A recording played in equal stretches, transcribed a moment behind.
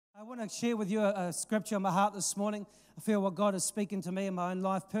I want to share with you a scripture on my heart this morning. I feel what God is speaking to me in my own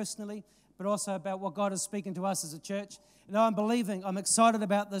life personally, but also about what God is speaking to us as a church. And I'm believing, I'm excited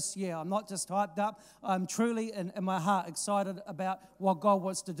about this year. I'm not just hyped up. I'm truly, in my heart, excited about what God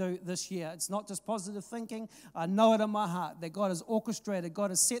wants to do this year. It's not just positive thinking. I know it in my heart that God has orchestrated,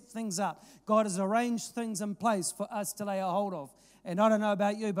 God has set things up, God has arranged things in place for us to lay a hold of. And I don't know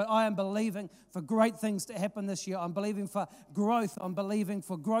about you, but I am believing for great things to happen this year. I'm believing for growth. I'm believing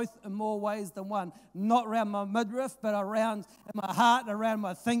for growth in more ways than one. Not around my midriff, but around in my heart, around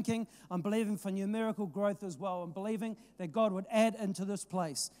my thinking. I'm believing for numerical growth as well. I'm believing that God would add into this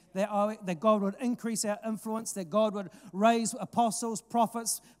place, that God would increase our influence, that God would raise apostles,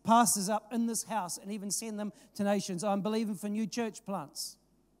 prophets, pastors up in this house and even send them to nations. I'm believing for new church plants.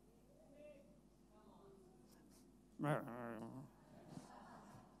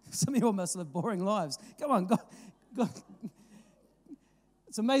 Some of you all must live boring lives. Come on, God.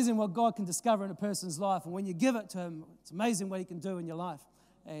 It's amazing what God can discover in a person's life. And when you give it to Him, it's amazing what He can do in your life.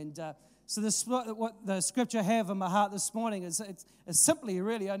 And so what the scripture I have in my heart this morning is it's simply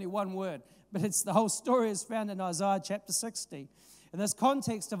really only one word. But it's the whole story is found in Isaiah chapter 60. In this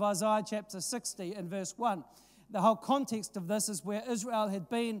context of Isaiah chapter 60 in verse 1, the whole context of this is where Israel had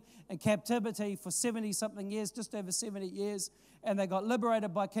been in captivity for 70-something years, just over 70 years, and they got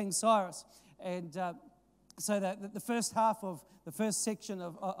liberated by King Cyrus. And so that the first half of the first section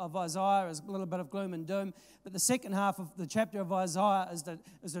of Isaiah is a little bit of gloom and doom, but the second half of the chapter of Isaiah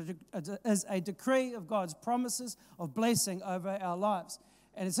is a decree of God's promises of blessing over our lives.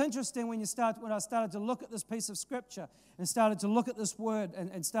 And it's interesting when I started to look at this piece of scripture and started to look at this word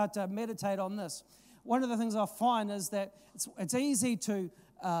and start to meditate on this. One of the things I find is that it's easy to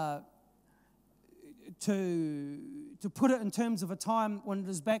put it in terms of a time when it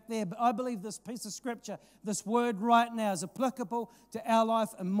is back there, but I believe this piece of scripture, this word right now, is applicable to our life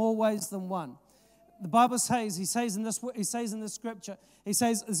in more ways than one. The Bible says, he says in this scripture, he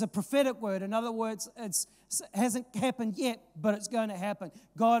says it's a prophetic word. In other words, it hasn't happened yet, but it's going to happen.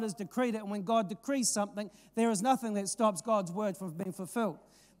 God has decreed it, and when God decrees something, there is nothing that stops God's word from being fulfilled.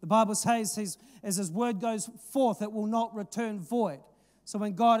 The Bible says, as His word goes forth, it will not return void. So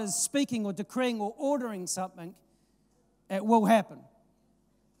when God is speaking or decreeing or ordering something, it will happen,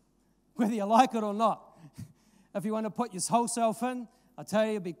 whether you like it or not. If you want to put your whole self in, I tell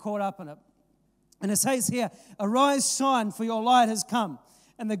you, you'll be caught up in it. And it says here, "Arise, shine, for your light has come,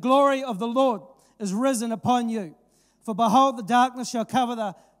 and the glory of the Lord is risen upon you. For behold, the darkness shall cover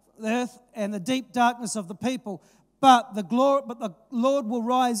the earth, and the deep darkness of the people. But the Lord will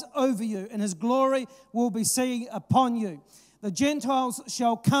rise over you, and His glory will be seen upon you. The Gentiles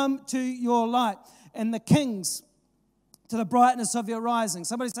shall come to your light, and the kings to the brightness of your rising."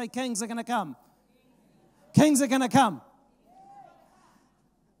 Somebody say, kings are going to come. Kings are going to come.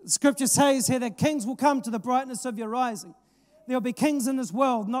 The scripture says here that kings will come to the brightness of your rising. There'll be kings in this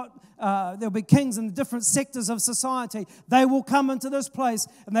world, there'll be kings in the different sectors of society. They will come into this place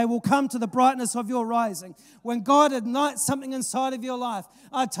and they will come to the brightness of your rising. When God ignites something inside of your life,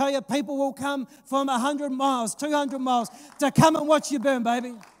 I tell you, people will come from 100 miles, 200 miles to come and watch you burn,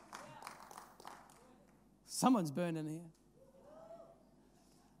 baby. Someone's burning here.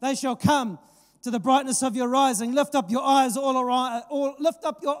 They shall come to the brightness of your rising. Lift up your eyes all around,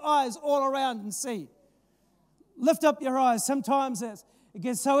 and see. Lift up your eyes. Sometimes it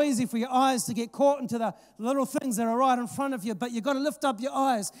gets so easy for your eyes to get caught into the little things that are right in front of you, but you've got to lift up your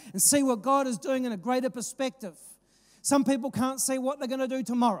eyes and see what God is doing in a greater perspective. Some people can't see what they're going to do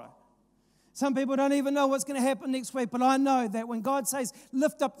tomorrow. Some people don't even know what's going to happen next week, but I know that when God says,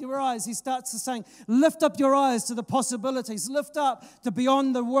 lift up your eyes, He starts to saying, lift up your eyes to the possibilities. Lift up to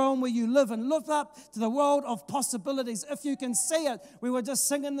beyond the realm where you live and lift up to the world of possibilities. If you can see it, we were just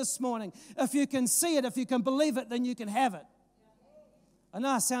singing this morning, if you can see it, if you can believe it, then you can have it. I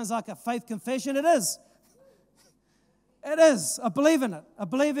know it sounds like a faith confession. It is. It is. I believe in it. I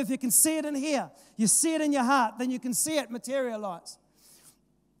believe if you can see it in here, you see it in your heart, then you can see it materialize.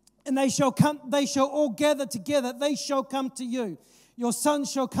 And they shall all gather together, they shall come to you. Your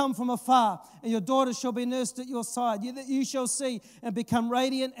sons shall come from afar, and your daughters shall be nursed at your side. You shall see and become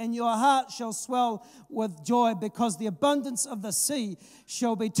radiant, and your heart shall swell with joy, because the abundance of the sea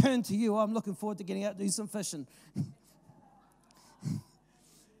shall be turned to you. I'm looking forward to getting out and do some fishing.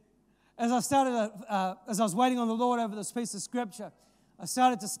 As I was waiting on the Lord over this piece of scripture, I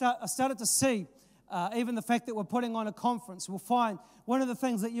started to see. Even the fact that we're putting on a conference, we'll find one of the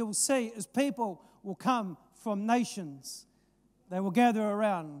things that you will see is people will come from nations. They will gather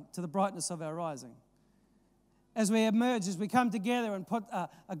around to the brightness of our rising. As we emerge, as we come together and put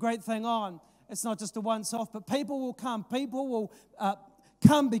a great thing on, it's not just a once-off, but people will come. People will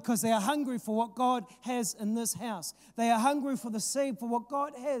come because they are hungry for what God has in this house. They are hungry for the seed, for what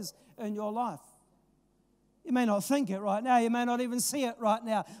God has in your life. You may not think it right now. You may not even see it right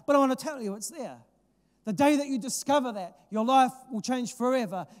now. But I want to tell you, it's there. The day that you discover that, your life will change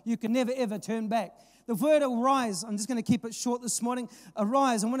forever. You can never, ever turn back. The word arise, I'm just going to keep it short this morning.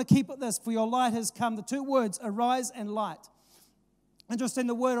 Arise, I'm going to keep it this, for your light has come. The two words, arise and light. Interesting,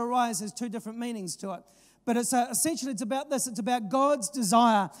 the word arise has two different meanings to it. But essentially it's about this. It's about God's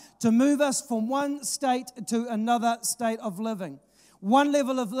desire to move us from one state to another state of living. One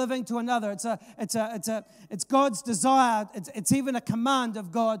level of living to another. It's God's desire. It's even a command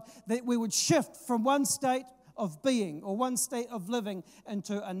of God that we would shift from one state of being or one state of living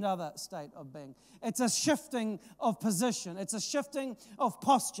into another state of being. It's a shifting of position. It's a shifting of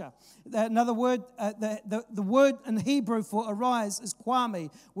posture. Another word, the word in Hebrew for arise is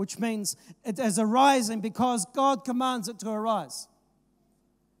kwame, which means it is arising because God commands it to arise.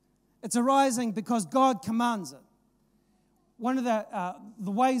 It's arising because God commands it. One of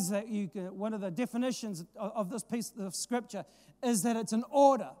the ways that you can, one of the definitions of this piece of scripture is that it's an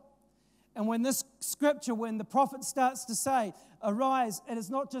order. And when this scripture, when the prophet starts to say, arise, it is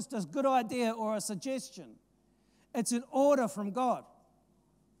not just a good idea or a suggestion. It's an order from God.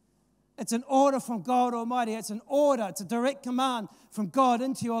 It's an order from God Almighty. It's an order, it's a direct command from God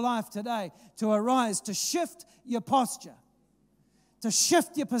into your life today to arise, to shift your posture, to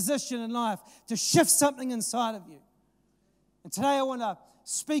shift your position in life, to shift something inside of you. And today I want to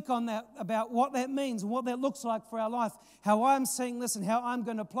speak on that, about what that means and what that looks like for our life, how I'm seeing this and how I'm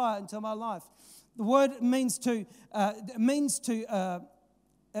going to apply it into my life. The word means to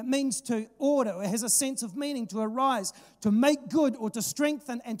order. It has a sense of meaning, to arise, to make good or to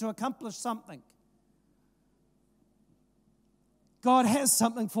strengthen and to accomplish something. God has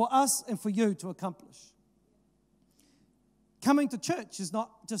something for us and for you to accomplish. Coming to church is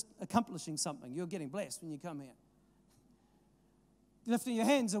not just accomplishing something. You're getting blessed when you come here. Lifting your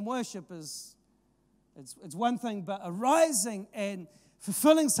hands in worship it's one thing, but arising and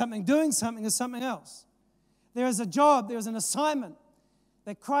fulfilling something, doing something is something else. There is a job, there is an assignment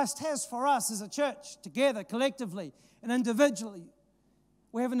that Christ has for us as a church, together, collectively and individually.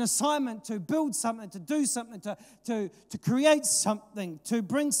 We have an assignment to build something, to do something, to create something, to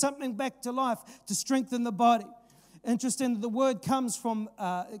bring something back to life, to strengthen the body. Interesting, the word comes from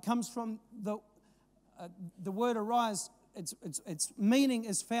the word arise. Its meaning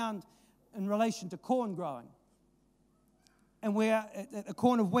is found in relation to corn growing. And where a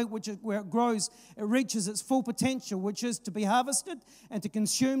corn of wheat, where it grows, it reaches its full potential, which is to be harvested and to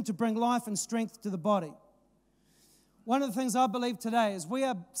consume, to bring life and strength to the body. One of the things I believe today is we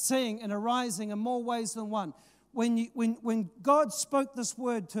are seeing an arising in more ways than one. When God spoke this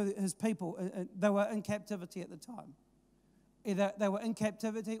word to his people, they were in captivity at the time. Either they were in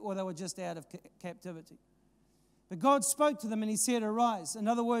captivity or they were just out of captivity. But God spoke to them and he said, arise. In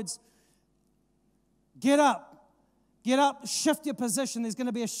other words, get up, shift your position. There's going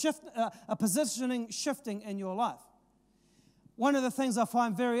to be a positioning shifting in your life. One of the things I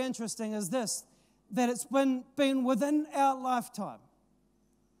find very interesting is this, that it's been within our lifetime.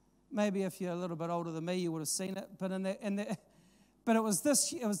 Maybe if you're a little bit older than me, you would have seen it. But it was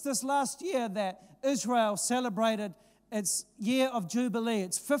this last year that Israel celebrated its year of Jubilee,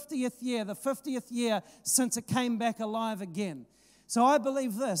 its 50th year, the 50th year since it came back alive again. So I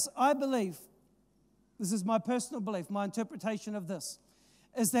believe this. This is my personal belief, my interpretation of this,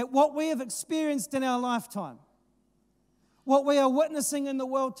 is that what we have experienced in our lifetime, what we are witnessing in the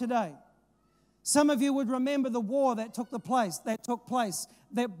world today, some of you would remember the war that took place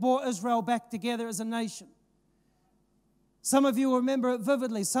that brought Israel back together as a nation. Some of you remember it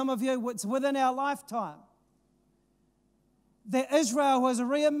vividly. Some of you, it's within our lifetime that Israel has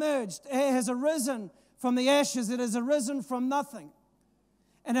re-emerged. It has arisen from the ashes. It has arisen from nothing.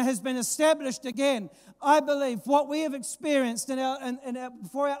 And it has been established again. I believe what we have experienced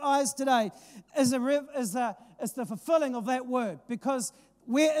before our eyes today is the fulfilling of that word. Because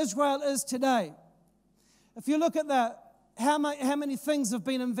where Israel is today, if you look at how many things have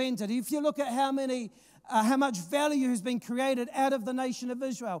been invented, if you look at how much value has been created out of the nation of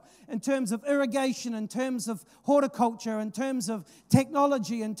Israel in terms of irrigation, in terms of horticulture, in terms of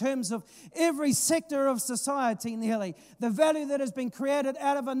technology, in terms of every sector of society nearly. The value that has been created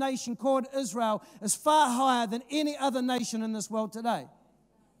out of a nation called Israel is far higher than any other nation in this world today.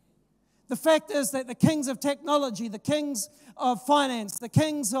 The fact is that the kings of technology, the kings of finance, the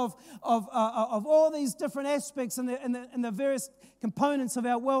kings of all these different aspects and the various components of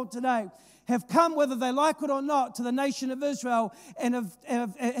our world today have come, whether they like it or not, to the nation of Israel and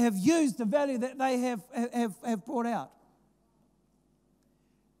have used the value that they have brought out.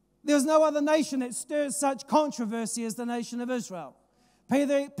 There's no other nation that stirs such controversy as the nation of Israel.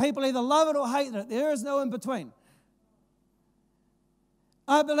 People either love it or hate it. There is no in between.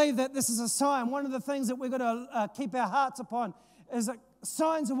 I believe that this is a sign. One of the things that we've got to keep our hearts upon is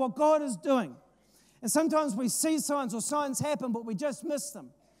signs of what God is doing. And sometimes we see signs or signs happen, but we just miss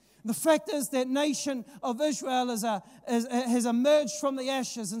them. The fact is that nation of Israel has emerged from the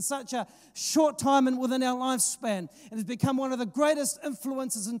ashes in such a short time and within our lifespan. It has become one of the greatest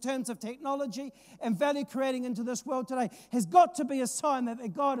influences in terms of technology and value creating into this world today. Has got to be a sign that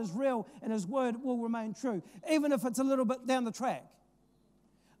God is real and His word will remain true, even if it's a little bit down the track.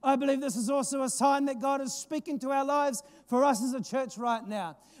 I believe this is also a sign that God is speaking to our lives for us as a church right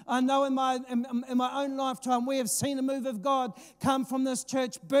now. I know in my own lifetime we have seen a move of God come from this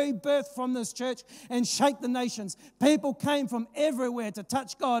church, be birthed from this church, and shake the nations. People came from everywhere to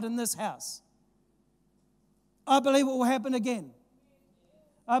touch God in this house. I believe it will happen again.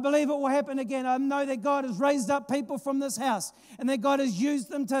 I believe it will happen again. I know that God has raised up people from this house and that God has used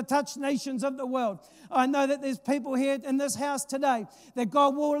them to touch nations of the world. I know that there's people here in this house today that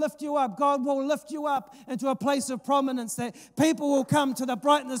God will lift you up. God will lift you up into a place of prominence, that people will come to the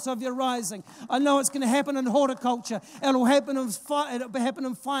brightness of your rising. I know it's going to happen in horticulture. It'll happen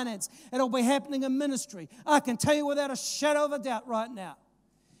in finance. It'll be happening in ministry. I can tell you without a shadow of a doubt right now.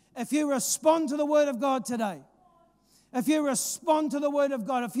 If you respond to the word of God today, if you respond to the word of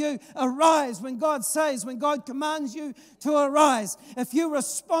God, if you arise when God says, when God commands you to arise, if you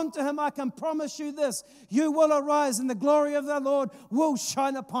respond to Him, I can promise you this, you will arise and the glory of the Lord will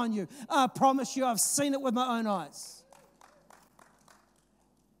shine upon you. I promise you, I've seen it with my own eyes.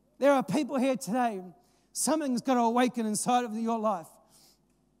 There are people here today, something's got to awaken inside of your life.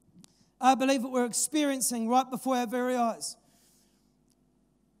 I believe that we're experiencing right before our very eyes.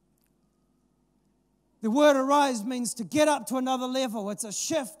 The word arise means to get up to another level. It's a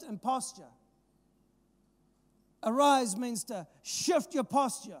shift in posture. Arise means to shift your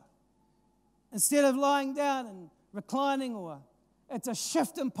posture. Instead of lying down and reclining, it's a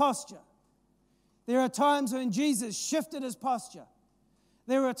shift in posture. There are times when Jesus shifted His posture.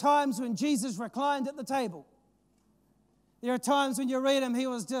 There are times when Jesus reclined at the table. There are times when you read Him, He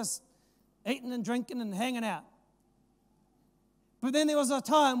was just eating and drinking and hanging out. But then there was a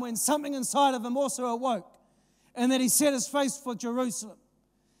time when something inside of Him also awoke and that He set His face for Jerusalem.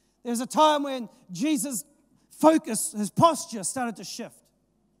 There's a time when Jesus' focus, His posture started to shift.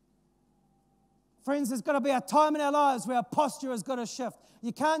 Friends, there's got to be a time in our lives where our posture has got to shift.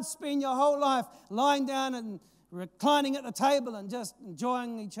 You can't spend your whole life lying down and reclining at the table and just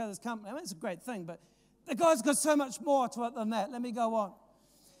enjoying each other's company. I mean, it's a great thing, but God's got so much more to it than that. Let me go on.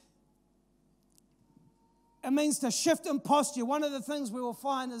 It means to shift in posture. One of the things we will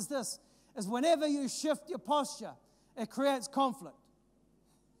find is this, is whenever you shift your posture, it creates conflict.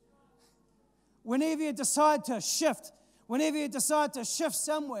 Whenever you decide to shift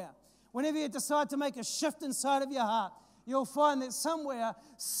somewhere, whenever you decide to make a shift inside of your heart, you'll find that somewhere,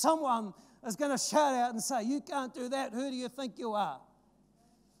 someone is going to shout out and say, you can't do that, who do you think you are?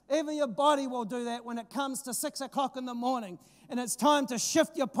 Even your body will do that when it comes to 6 o'clock in the morning and it's time to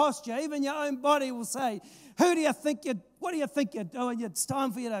shift your posture. Even your own body will say, what do you think you're doing? It's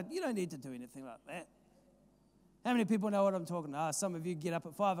time for you don't need to do anything like that. How many people know what I'm talking about? Some of you get up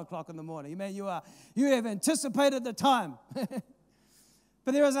at 5 o'clock in the morning. Man, you have anticipated the time.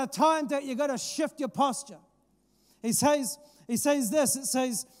 But there is a time that you've got to shift your posture. He says this, it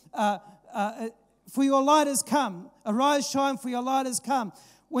says, for your light has come. Arise, shine, for your light has come.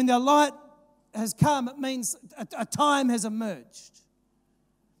 When the light has come, it means a time has emerged.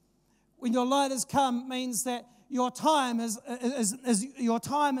 When your light has come, it means that your time is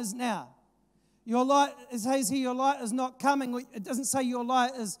now. Your light, it says here, your light is not coming. It doesn't say your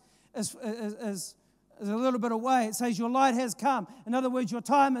light is a little bit away. It says your light has come. In other words, your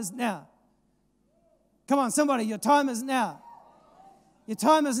time is now. Come on, somebody, your time is now. Your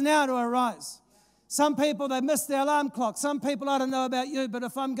time is now to arise. Some people, they miss their alarm clock. Some people, I don't know about you, but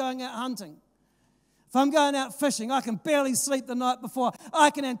if I'm going out hunting, if I'm going out fishing, I can barely sleep the night before. I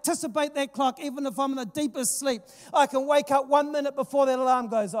can anticipate that clock even if I'm in the deepest sleep. I can wake up 1 minute before that alarm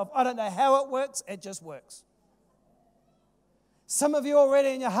goes off. I don't know how it works. It just works. Some of you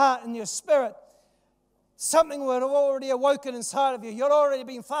already in your heart and your spirit, something would have already awoken inside of you. You'd already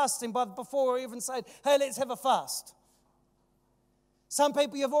been fasting before we even said, hey, let's have a fast. Some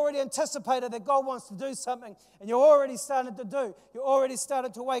people, you've already anticipated that God wants to do something, and you're already started to do. You're already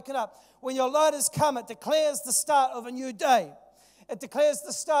started to wake it up. When your light has come, it declares the start of a new day. It declares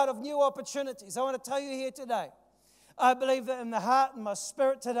the start of new opportunities. I want to tell you here today, I believe that in the heart and my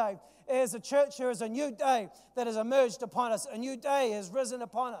spirit today, as a church, there is a new day that has emerged upon us. A new day has risen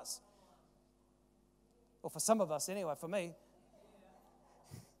upon us. Or for some of us anyway, for me.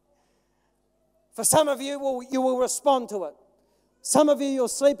 For some of you, you will respond to it. Some of you, you'll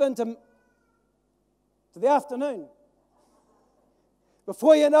sleep into the afternoon.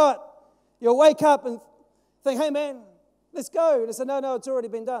 Before you know it, you'll wake up and think, hey man, let's go. They say, no, it's already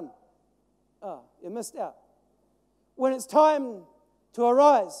been done. Oh, you missed out. When it's time to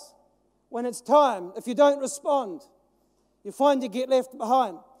arise, when it's time, if you don't respond, you find you get left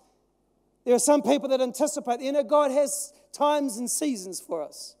behind. There are some people that anticipate, God has times and seasons for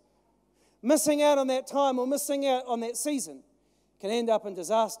us. Missing out on that time or missing out on that season can end up in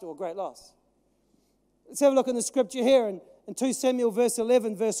disaster or great loss. Let's have a look in the scripture here in 2 Samuel verse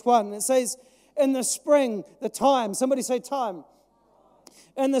 11, verse 1. And it says, in the spring, the time, somebody say time.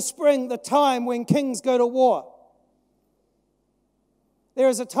 In the spring, the time when kings go to war. There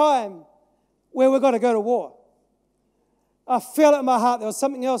is a time where we've got to go to war. I felt it in my heart. There was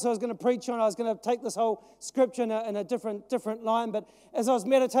something else I was going to preach on. I was going to take this whole scripture in a different line. But as I was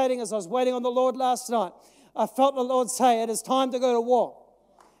meditating, as I was waiting on the Lord last night, I felt the Lord say, it is time to go to war.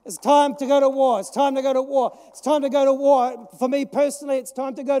 It's time to go to war. It's time to go to war. It's time to go to war. For me personally, it's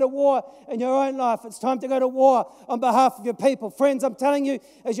time to go to war in your own life. It's time to go to war on behalf of your people. Friends, I'm telling you,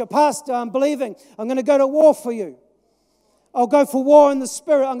 as your pastor, I'm believing I'm going to go to war for you. I'll go for war in the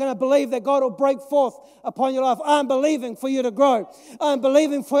Spirit. I'm going to believe that God will break forth upon your life. I'm believing for you to grow. I'm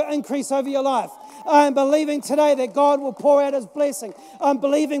believing for increase over your life. I'm believing today that God will pour out His blessing. I'm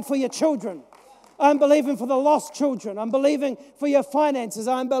believing for your children. I'm believing for the lost children. I'm believing for your finances.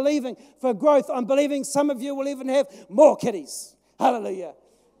 I'm believing for growth. I'm believing some of you will even have more kiddies. Hallelujah.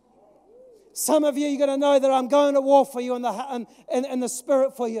 Some of you, you're going to know that I'm going to war for you in the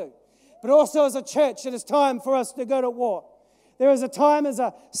Spirit for you. But also as a church, it is time for us to go to war. There is a time, as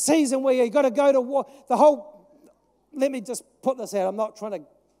a season where you've got to go to war. Let me just put this out. I'm not trying to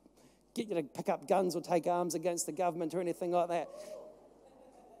get you to pick up guns or take arms against the government or anything like that.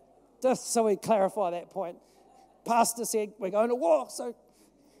 Just so we clarify that point. Pastor said, we're going to war, so...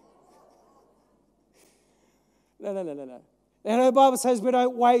 No. And the Bible says we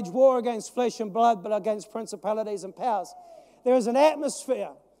don't wage war against flesh and blood, but against principalities and powers. There is an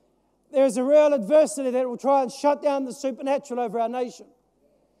atmosphere. There is a real adversity that will try and shut down the supernatural over our nation.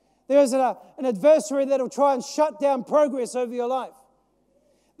 There is an adversary that will try and shut down progress over your life.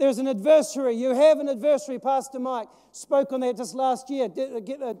 There's an adversary. You have an adversary. Pastor Mike spoke on that just last year.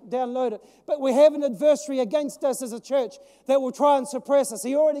 Download it. But we have an adversary against us as a church that will try and suppress us.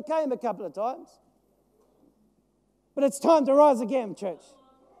 He already came a couple of times. But it's time to rise again, church.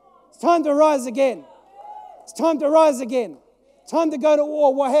 It's time to rise again. It's time to rise again. Time to go to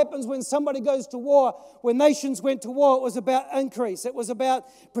war. What happens when somebody goes to war? When nations went to war, it was about increase. It was about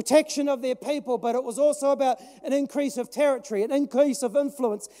protection of their people, but it was also about an increase of territory, an increase of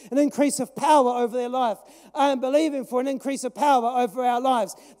influence, an increase of power over their life. I am believing for an increase of power over our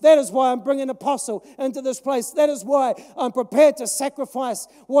lives. That is why I'm bringing Apostle into this place. That is why I'm prepared to sacrifice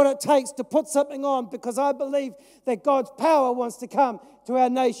what it takes to put something on, because I believe that God's power wants to come to our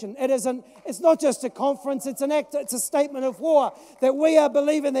nation. It's not just a conference, it's an act, it's a statement of war, that we are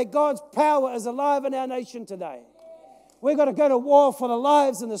believing that God's power is alive in our nation today. We've got to go to war for the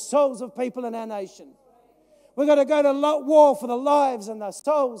lives and the souls of people in our nation. We've got to go to war for the lives and the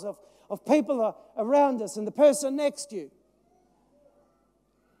souls of people around us and the person next to you.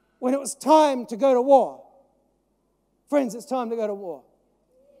 When it was time to go to war, friends, it's time to go to war.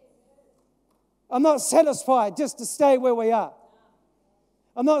 I'm not satisfied just to stay where we are.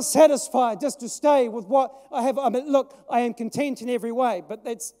 I'm not satisfied just to stay with what I have. I mean, look, I am content in every way, but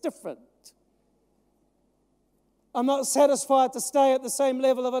that's different. I'm not satisfied to stay at the same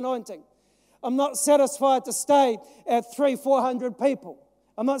level of anointing. I'm not satisfied to stay at 300-400 people.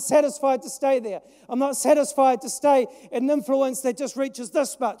 I'm not satisfied to stay there. I'm not satisfied to stay at an influence that just reaches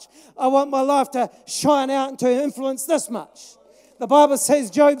this much. I want my life to shine out and to influence this much. The Bible says,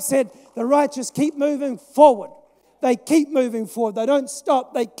 Job said, the righteous keep moving forward. They keep moving forward. They don't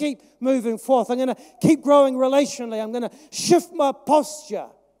stop. They keep moving forth. I'm going to keep growing relationally. I'm going to shift my posture.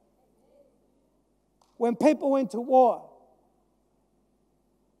 When people went to war,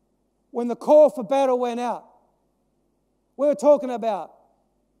 when the call for battle went out, we were talking about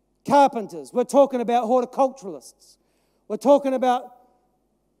carpenters. We're talking about horticulturalists. We're talking about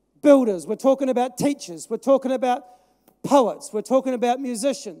builders. We're talking about teachers. We're talking about poets. We're talking about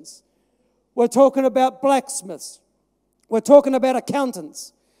musicians. We're talking about blacksmiths. We're talking about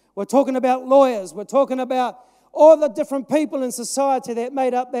accountants. We're talking about lawyers. We're talking about all the different people in society that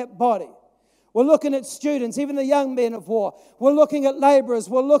made up that body. We're looking at students, even the young men of war. We're looking at laborers.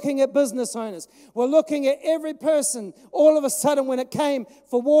 We're looking at business owners. We're looking at every person. All of a sudden, when it came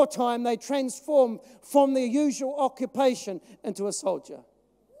for wartime, they transformed from their usual occupation into a soldier.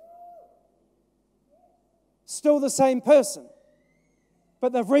 Still the same person,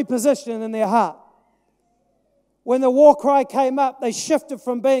 but they've repositioned in their heart. When the war cry came up, they shifted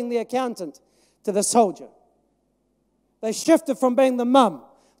from being the accountant to the soldier. They shifted from being the mum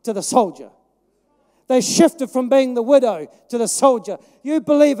to the soldier. They shifted from being the widow to the soldier. You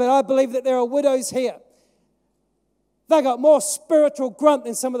believe it. I believe that there are widows here. They got more spiritual grunt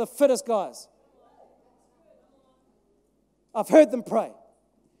than some of the fittest guys. I've heard them pray.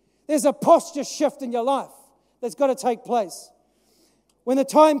 There's a posture shift in your life that's got to take place. When the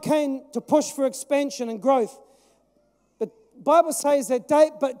time came to push for expansion and growth, the Bible says that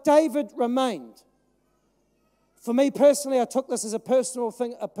David remained. For me personally, I took this as a personal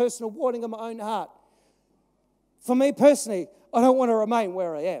thing, a personal warning in my own heart. For me personally, I don't want to remain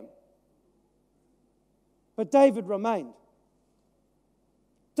where I am. But David remained.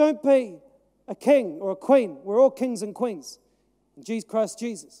 Don't be a king or a queen. We're all kings and queens in Jesus Christ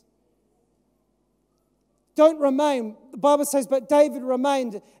Jesus. Don't remain. The Bible says, but David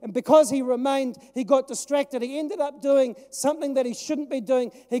remained, and because he remained, he got distracted. He ended up doing something that he shouldn't be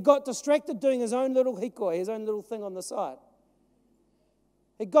doing. He got distracted doing his own little hikoi, his own little thing on the side.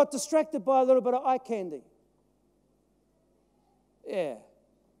 He got distracted by a little bit of eye candy. Yeah.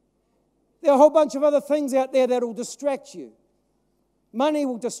 There are a whole bunch of other things out there that will distract you. Money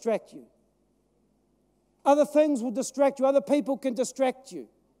will distract you. Other things will distract you. Other people can distract you.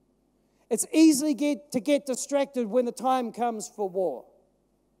 It's easy to get distracted when the time comes for war.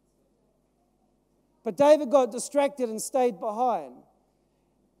 But David got distracted and stayed behind.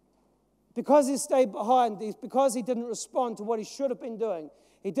 Because he stayed behind, because he didn't respond to what he should have been doing,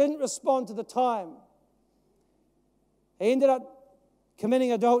 he didn't respond to the time. He ended up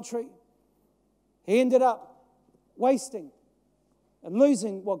committing adultery. He ended up wasting and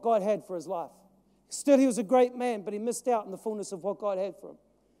losing what God had for his life. Still, he was a great man, but he missed out on the fullness of what God had for him.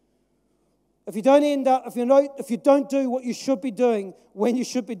 If you don't do what you should be doing when you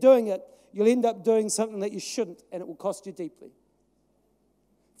should be doing it, you'll end up doing something that you shouldn't, and it will cost you deeply.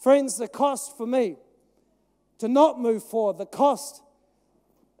 Friends, the cost for me to not move forward, the cost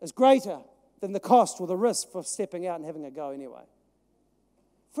is greater than the cost or the risk for stepping out and having a go anyway.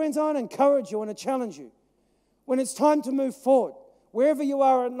 Friends, I want to encourage you, I want to challenge you. When it's time to move forward, wherever you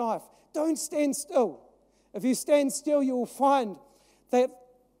are in life, don't stand still. If you stand still, you will find that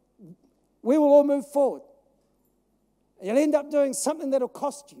we will all move forward. You'll end up doing something that will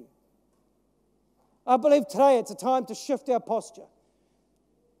cost you. I believe today it's a time to shift our posture.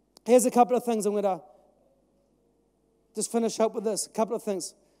 Here's a couple of things I'm going to just finish up with this. A couple of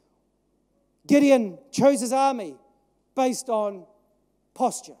things. Gideon chose his army based on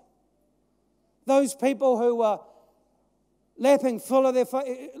posture. Those people who were lapping full of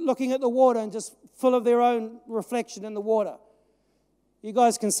looking at the water and just full of their own reflection in the water. You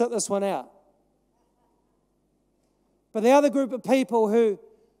guys can sit this one out. But the other group of people who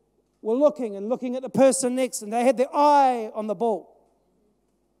were looking at the person next, and they had their eye on the ball.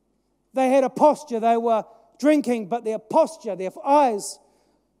 They had a posture. They were drinking, but their posture, their eyes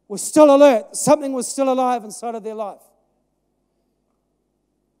were still alert. Something was still alive inside of their life.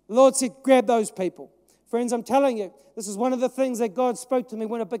 The Lord said, grab those people. Friends, I'm telling you, this is one of the things that God spoke to me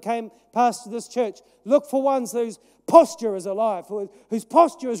when I became pastor of this church. Look for ones whose posture is alive, whose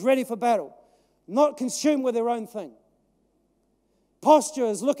posture is ready for battle, not consumed with their own thing. Posture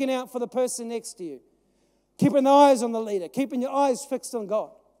is looking out for the person next to you, keeping the eyes on the leader, keeping your eyes fixed on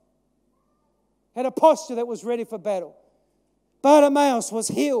God. Had a posture that was ready for battle. Bartimaeus was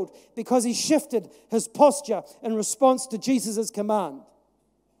healed because he shifted his posture in response to Jesus' command.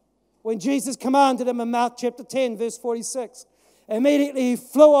 When Jesus commanded him in Mark chapter 10, verse 46, immediately he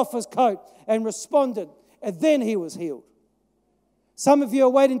flew off his coat and responded, and then he was healed. Some of you are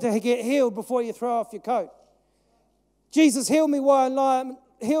waiting to get healed before you throw off your coat. Jesus, heal me while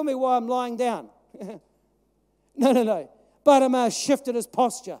I'm lying down. No. Bartimaeus shifted his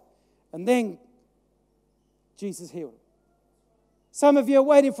posture, and then Jesus healed. Some of you are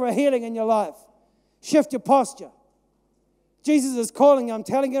waiting for a healing in your life. Shift your posture. Jesus is calling you. I'm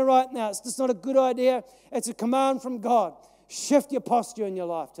telling you right now, it's just not a good idea. It's a command from God. Shift your posture in your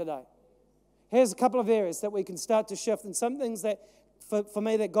life today. Here's a couple of areas that we can start to shift, and some things that, for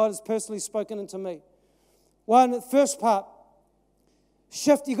me, that God has personally spoken into me. One, the first part,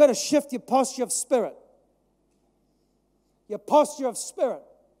 you've got to shift your posture of spirit. Your posture of spirit.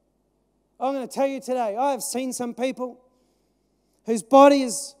 I'm going to tell you today, I have seen some people whose body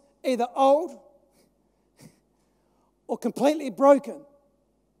is either old or completely broken.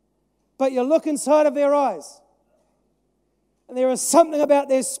 But you look inside of their eyes, and there is something about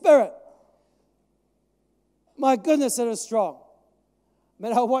their spirit. My goodness, it is strong. I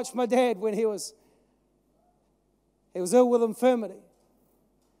mean, I watched my dad when he was ill with infirmity.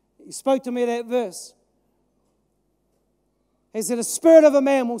 He spoke to me that verse. He said, the spirit of a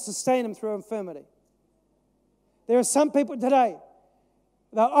man will sustain him through infirmity. There are some people today,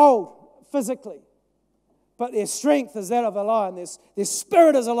 they're old physically, but their strength is that of a lion. Their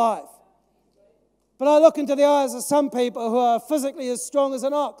spirit is alive. But I look into the eyes of some people who are physically as strong as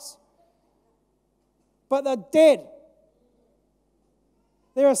an ox, but they're dead.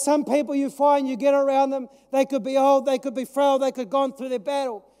 There are some people you find, you get around them, they could be old, they could be frail, they could have gone through their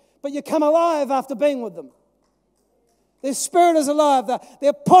battle, but you come alive after being with them. Their spirit is alive.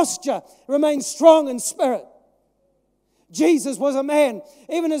 Their posture remains strong in spirit. Jesus was a man.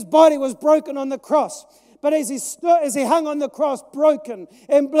 Even his body was broken on the cross. But as he hung on the cross, broken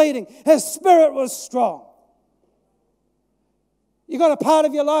and bleeding, his spirit was strong. You got a part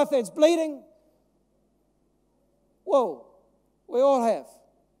of your life that's bleeding? Whoa, we all have.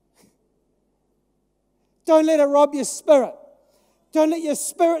 Don't let it rob your spirit. Don't let your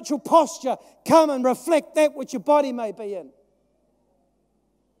spiritual posture come and reflect that which your body may be in.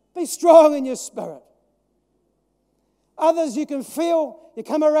 Be strong in your spirit. Others you can feel, you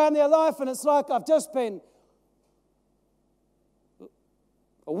come around their life and it's like I've just been,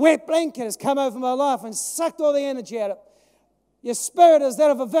 a wet blanket has come over my life and sucked all the energy out of it. Your spirit is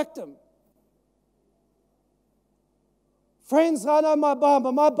that of a victim. Friends, I know my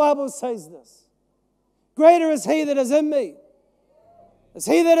Bible says this. Greater is he that is in me, is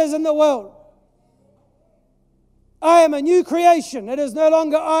he that is in the world. I am a new creation. It is no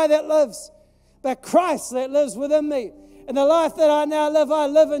longer I that lives, but Christ that lives within me. And the life that I now live, I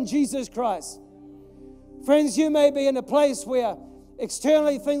live in Jesus Christ. Friends, you may be in a place where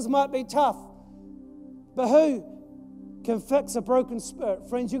externally things might be tough, but who can fix a broken spirit?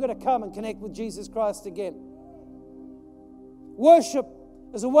 Friends, you've got to come and connect with Jesus Christ again. Worship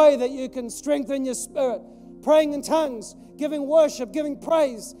is a way that you can strengthen your spirit. Praying in tongues, giving worship, giving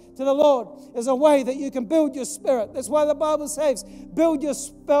praise to the Lord is a way that you can build your spirit. That's why the Bible says, build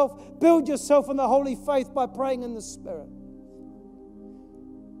yourself in the holy faith by praying in the Spirit.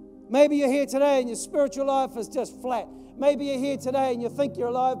 Maybe you're here today and your spiritual life is just flat. Maybe you're here today and you think you're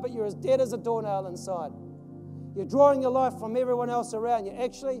alive, but you're as dead as a doornail inside. You're drawing your life from everyone else around you.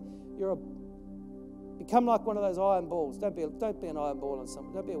 Actually, become like one of those iron balls. Don't be an iron ball on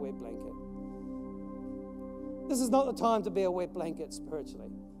something. Don't be a wet blanket. This is not the time to be a wet blanket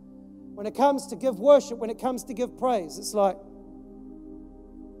spiritually. When it comes to give worship, when it comes to give praise, it's like,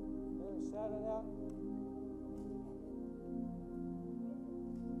 shout it out.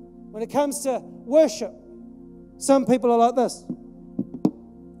 When it comes to worship, some people are like this.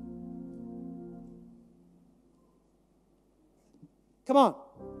 Come on.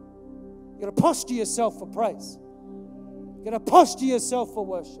 You've got to posture yourself for praise. You've got to posture yourself for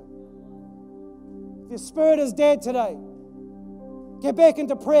worship. If your spirit is dead today, get back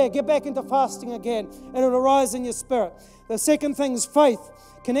into prayer, get back into fasting again, and it'll arise in your spirit. The second thing is faith.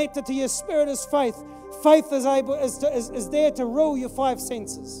 Connected to your spirit is faith. Faith is there to rule your five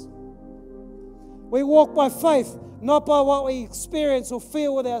senses. We walk by faith, not by what we experience or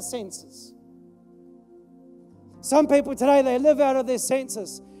feel with our senses. Some people today, they live out of their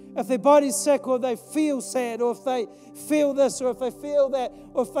senses. If their body's sick, or they feel sad, or if they feel this, or if they feel that,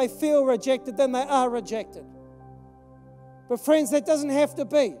 or if they feel rejected, then they are rejected. But friends, that doesn't have to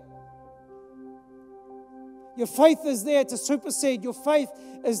be. Your faith is there to supersede. Your faith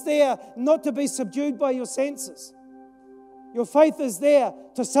is there not to be subdued by your senses. Your faith is there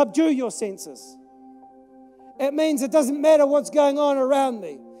to subdue your senses. It means it doesn't matter what's going on around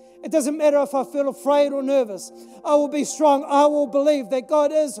me. It doesn't matter if I feel afraid or nervous. I will be strong. I will believe that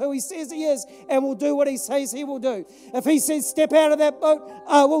God is who He says He is and will do what He says He will do. If He says step out of that boat,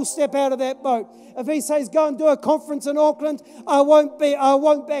 I will step out of that boat. If He says go and do a conference in Auckland, I won't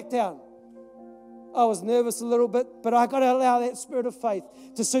back down. I was nervous a little bit, but I got to allow that spirit of faith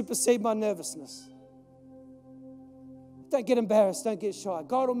to supersede my nervousness. Don't get embarrassed. Don't get shy.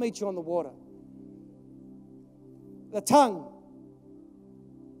 God will meet you on the water. The tongue.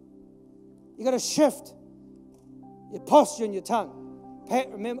 You got to shift your posture and your tongue. Pat,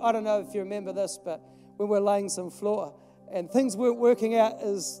 remember, I don't know if you remember this, but when we were laying some floor and things weren't working out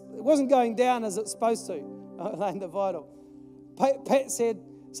it wasn't going down as it's supposed to, laying the vital. Pat said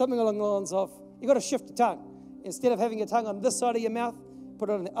something along the lines of, you got to shift your tongue. Instead of having your tongue on this side of your mouth,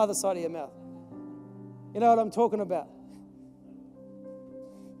 put it on the other side of your mouth. You know what I'm talking about?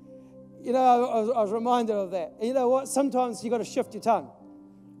 You know, I was reminded of that. And you know what? Sometimes you got to shift your tongue.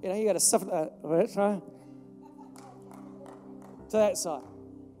 You know, you got to shift to that side.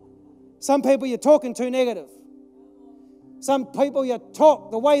 Some people you're talking to negative. Some people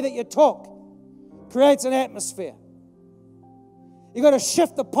the way that you talk creates an atmosphere. You got to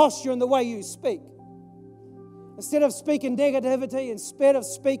shift the posture in the way you speak. Instead of speaking negativity, instead of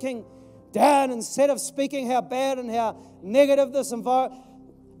speaking down, instead of speaking how bad and how negative this environment,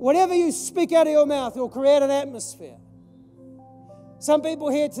 whatever you speak out of your mouth will create an atmosphere. Some people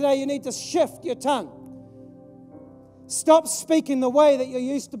here today, you need to shift your tongue. Stop speaking the way that you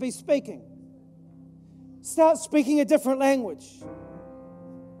used to be speaking. Start speaking a different language.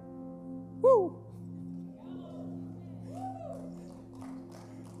 Woo!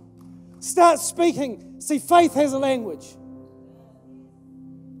 Start speaking. See, faith has a language.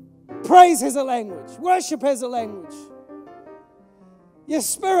 Praise has a language. Worship has a language. Your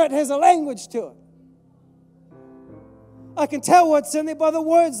spirit has a language to it. I can tell what's in there by the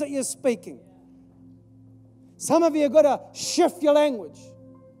words that you're speaking. Some of you have got to shift your language.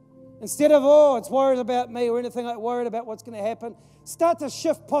 Instead of, it's worried about me or anything like worried about what's going to happen, start to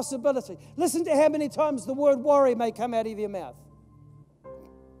shift possibility. Listen to how many times the word worry may come out of your mouth.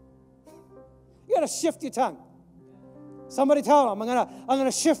 You got to shift your tongue. Somebody told them, I'm going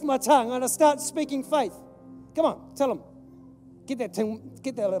to shift my tongue. I'm going to start speaking faith. Come on, tell them. Get that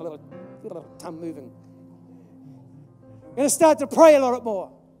little tongue moving. I'm going to start to pray a lot more.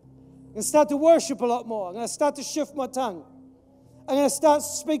 I'm going to start to worship a lot more. I'm going to start to shift my tongue. I'm going to start to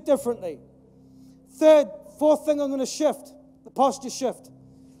speak differently. Fourth thing I'm going to shift, the posture shift.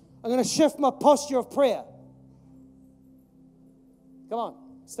 I'm going to shift my posture of prayer. Come on,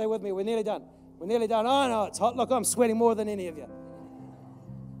 stay with me. We're nearly done. We're nearly done. Oh, no, it's hot. Look, I'm sweating more than any of you.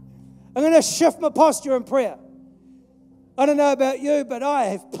 I'm going to shift my posture in prayer. I don't know about you, but I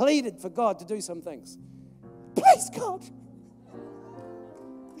have pleaded for God to do some things. Please, God,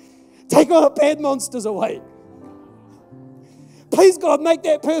 take all the bad monsters away. Please, God, make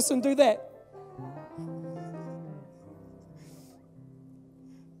that person do that.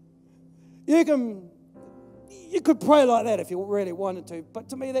 You could pray like that if you really wanted to, but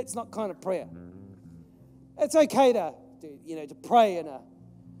to me, that's not kind of prayer. It's okay to pray in a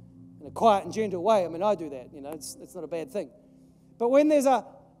quiet and gentle way. I mean, I do that. It's not a bad thing. But when you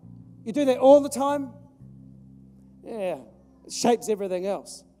do that all the time, it shapes everything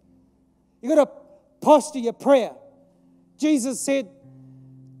else. You got to posture your prayer. Jesus said,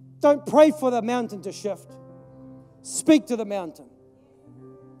 don't pray for the mountain to shift. Speak to the mountain.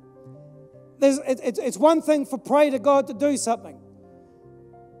 It's one thing for pray to God to do something.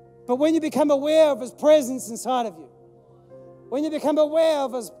 But when you become aware of His presence inside of you, when you become aware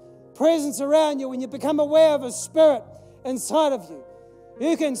of His presence around you, when you become aware of His Spirit inside of you,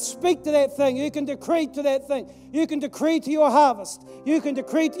 you can speak to that thing. You can decree to that thing. You can decree to your harvest. You can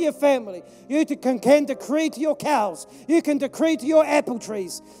decree to your family. You can decree to your cows. You can decree to your apple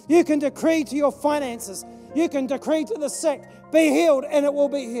trees. You can decree to your finances. You can decree to the sick, be healed, and it will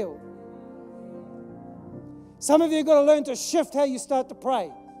be healed. Some of you have got to learn to shift how you start to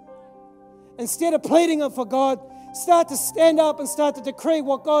pray. Instead of pleading for God, start to stand up and start to decree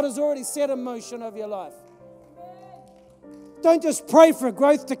what God has already set in motion over your life. Don't just pray for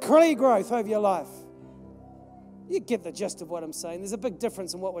growth, decree growth over your life. You get the gist of what I'm saying. There's a big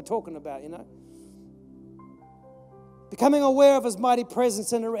difference in what we're talking about, Becoming aware of His mighty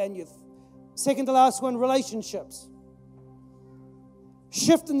presence in and around you. Second to last one, relationships.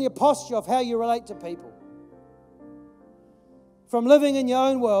 Shifting your posture of how you relate to people. From living in your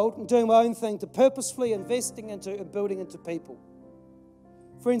own world and doing my own thing to purposefully investing into and building into people.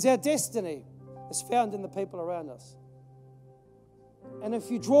 Friends, our destiny is found in the people around us. And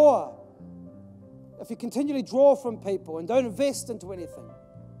if you continually draw from people and don't invest into anything,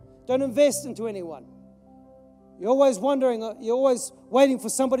 don't invest into anyone, you're always waiting for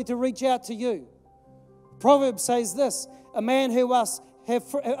somebody to reach out to you. Proverbs says this, a man who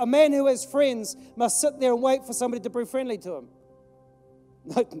has friends must sit there and wait for somebody to be friendly to him.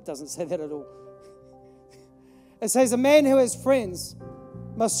 No, it doesn't say that at all. It says a man who has friends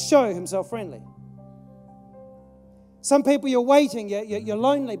must show himself friendly. Some people you're waiting, you're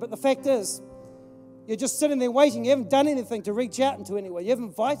lonely, but the fact is, you're just sitting there waiting. You haven't done anything to reach out into anyone. You haven't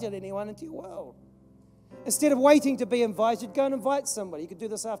invited anyone into your world. Instead of waiting to be invited, go and invite somebody. You could do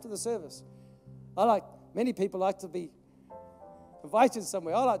this after the service. Many people like to be invited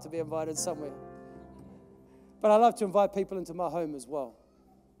somewhere. I like to be invited somewhere. But I love to invite people into my home as well.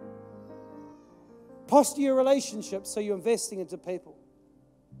 Posture your relationships so you're investing into people.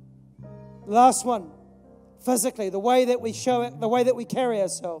 Last one. Physically, the way that we show it, the way that we carry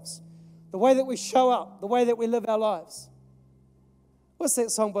ourselves. The way that we show up, the way that we live our lives. What's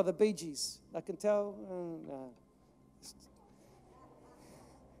that song by the Bee Gees? I can tell.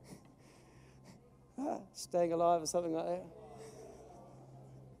 No. Staying alive or something like that.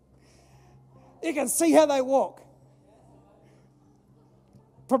 You can see how they walk.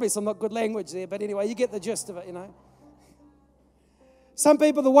 Probably some not good language there, but anyway, you get the gist of it, you know. Some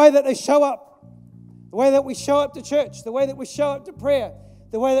people, the way that they show up, the way that we show up to church, the way that we show up to prayer,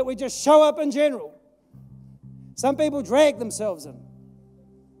 the way that we just show up in general. Some people drag themselves in.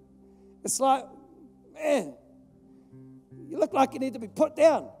 It's like, man, you look like you need to be put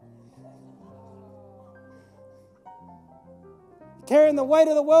down. You're carrying the weight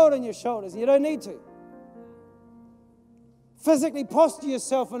of the world on your shoulders, and you don't need to. Physically posture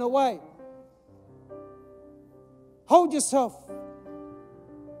yourself in a way. Hold yourself.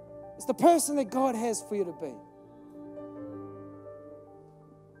 It's the person that God has for you to be.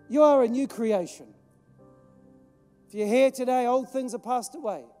 You are a new creation. If you're here today, old things are passed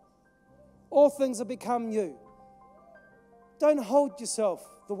away. All things have become new. Don't hold yourself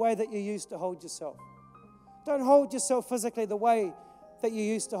the way that you used to hold yourself. Don't hold yourself physically the way that you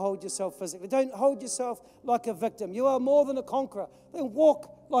used to hold yourself physically. Don't hold yourself like a victim. You are more than a conqueror. Then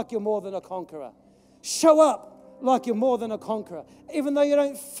walk like you're more than a conqueror. Show up like you're more than a conqueror. Even though you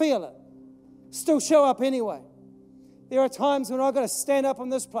don't feel it, still show up anyway. There are times when I've got to stand up in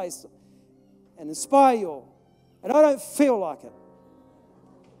this place and inspire you all, and I don't feel like it.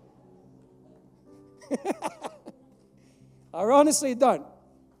 I honestly don't.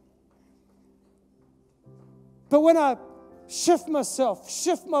 But when I shift myself,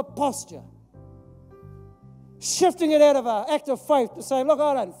 shift my posture, shifting it out of an act of faith to say, look,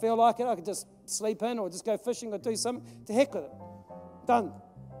 I don't feel like it. I could just sleep in or just go fishing or do something. To heck with it. Done.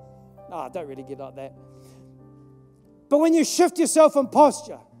 No, I don't really get like that. But when you shift yourself in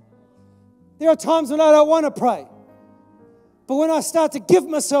posture, there are times when I don't want to pray. But when I start to give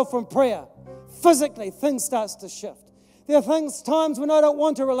myself in prayer, physically, things starts to shift. There are times when I don't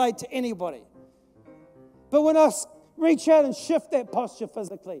want to relate to anybody. But when I reach out and shift that posture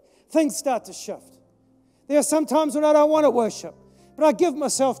physically, things start to shift. There are some times when I don't want to worship, but I give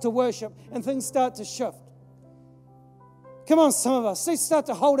myself to worship and things start to shift. Come on, some of us, let's start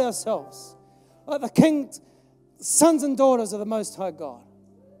to hold ourselves like the king's sons and daughters of the Most High God.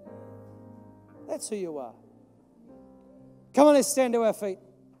 That's who you are. Come on, let's stand to our feet.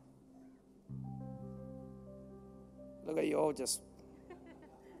 Look at you all just.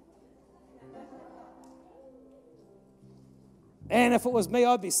 And if it was me,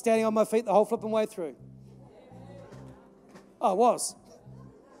 I'd be standing on my feet the whole flipping way through. I was.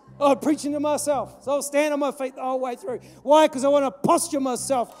 I was preaching to myself. So I was standing on my feet the whole way through. Why? Because I want to posture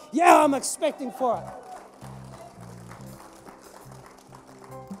myself. Yeah, I'm expecting for it.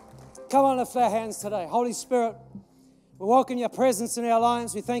 Come on, lift our hands today. Holy Spirit, we welcome your presence in our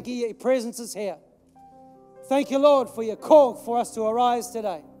lives. We thank you, your presence is here. Thank you, Lord, for your call for us to arise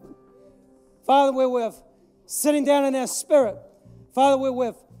today. Father, where we're sitting down in our spirit, Father, where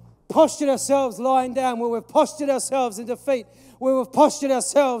we've postured ourselves lying down, where we've postured ourselves in defeat, where we've postured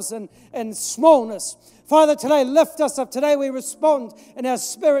ourselves in smallness. Father, today, lift us up. Today, we respond in our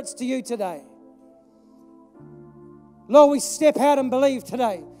spirits to you today. Lord, we step out and believe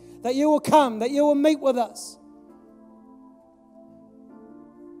today that you will come, that you will meet with us.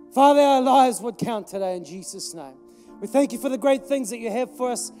 Father, our lives would count today in Jesus' name. We thank you for the great things that you have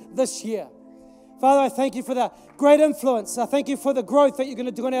for us this year. Father, I thank you for the great influence. I thank you for the growth that you're going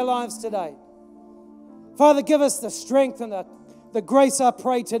to do in our lives today. Father, give us the strength and the grace, I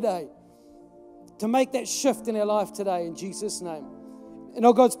pray today, to make that shift in our life today in Jesus' name. And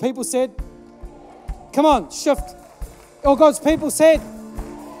all God's people said, come on, shift. All God's people said,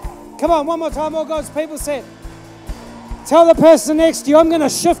 come on, one more time, all God's people said. Tell the person next to you, I'm going to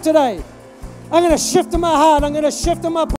shift today. I'm going to shift in my heart. I'm going to shift in my